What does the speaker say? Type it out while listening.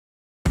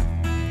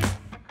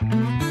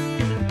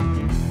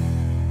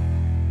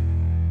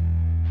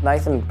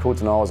Nathan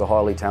Coulter-Nile is a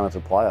highly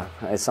talented player.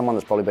 He's someone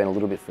that's probably been a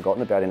little bit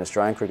forgotten about in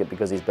Australian cricket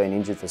because he's been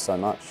injured for so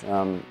much.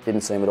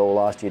 Didn't see him at all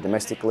last year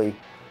domestically,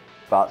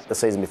 but the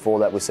season before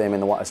that we see him in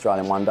the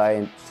Australian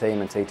one-day team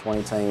and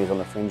T20 team. He's on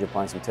the fringe of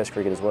playing some Test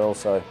cricket as well.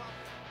 So,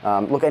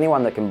 look,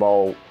 anyone that can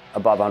bowl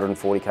above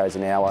 140 k's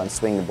an hour and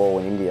swing the ball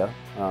in India,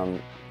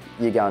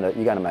 you're going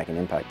to make an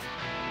impact.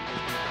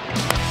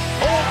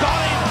 All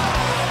got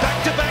him!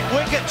 Back-to-back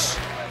wickets.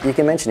 You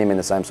can mention him in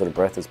the same sort of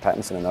breath as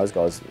Pattinson and those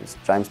guys,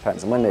 James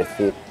Pattinson. When they're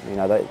fit, you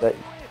know,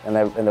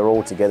 they're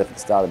all together for the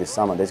start of this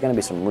summer. There's going to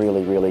be some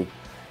really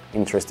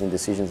interesting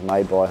decisions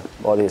made by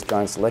the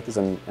Australian selectors,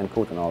 and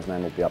Coulter-Nile's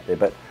name will be up there.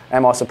 But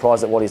am I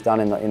surprised at what he's done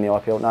in the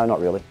IPL? No,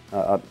 not really.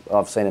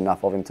 I've seen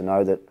enough of him to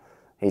know that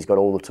he's got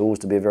all the tools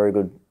to be a very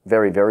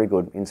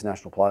good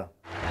international player.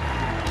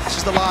 This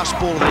is the last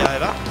ball of the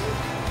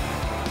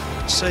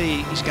over.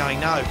 See, he's going,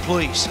 no,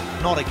 please,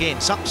 not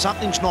again.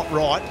 Something's not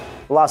right.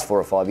 The last 4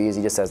 or 5 years,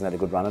 he just hasn't had a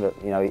good run at it.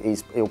 You know,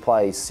 he'll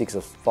play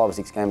 5 or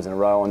 6 games in a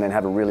row and then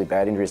have a really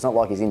bad injury. It's not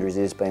like his injuries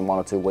have just been 1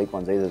 or 2 weak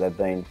ones either. They've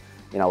been,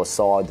 you know, a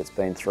side that's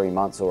been 3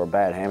 months or a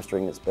bad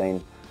hamstring that's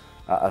been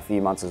a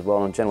few months as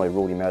well, and generally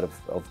ruled him out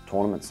of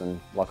tournaments. And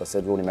like I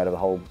said, ruled him out of the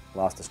whole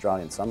last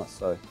Australian summer.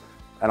 So,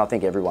 and I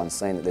think everyone's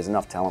seen that there's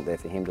enough talent there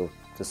for him to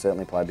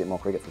certainly play a bit more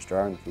cricket for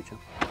Australia in the future.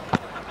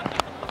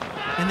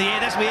 In the air,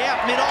 that's me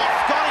out,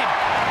 mid-off, got him.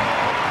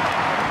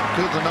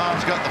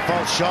 Coulter-Nile's got the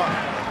false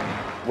shot.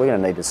 We're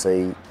going to need to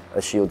see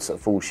a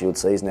full Shield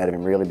season out of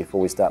him really before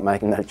we start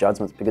making those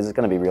judgments, because it's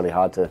going to be really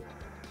hard to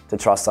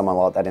trust someone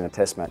like that in a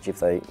Test match if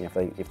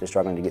they're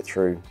struggling to get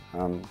through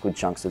good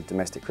chunks of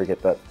domestic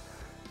cricket. But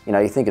you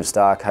know, you think of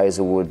Stark,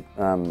 Hazelwood,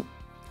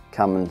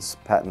 Cummins,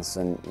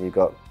 Pattinson, you've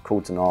got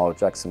Coulter-Nile,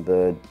 Jackson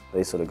Bird,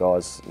 these sort of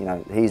guys. You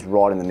know, he's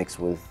right in the mix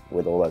with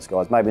all those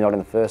guys. Maybe not in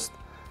the first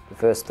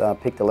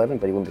picked 11,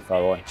 but he wouldn't be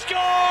far away.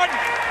 Scored!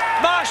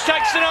 Marsh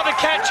takes another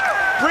catch.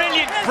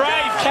 Brilliant,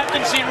 brave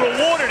captaincy,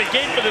 rewarded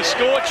again for the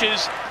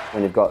Scorchers.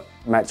 When you've got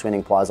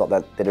match-winning players like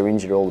that are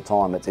injured all the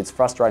time, it's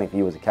frustrating for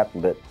you as a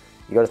captain, but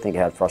you've got to think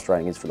how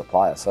frustrating it is for the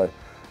player. So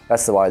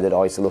that's the way that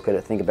I used to look at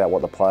it. Think about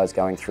what the player's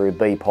going through.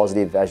 Be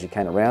positive as you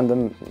can around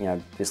them. You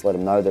know, just let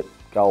them know that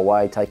go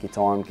away, take your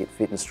time, get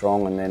fit and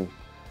strong, and then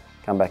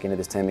come back into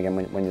this team again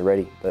when you're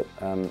ready. But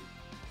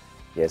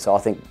yeah, so I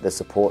think the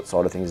support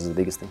side of things is the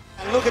biggest thing.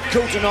 And look at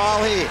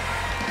Coulter-Nile here.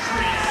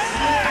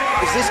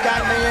 Does this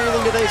game mean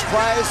anything to these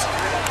players?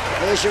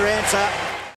 There's your answer.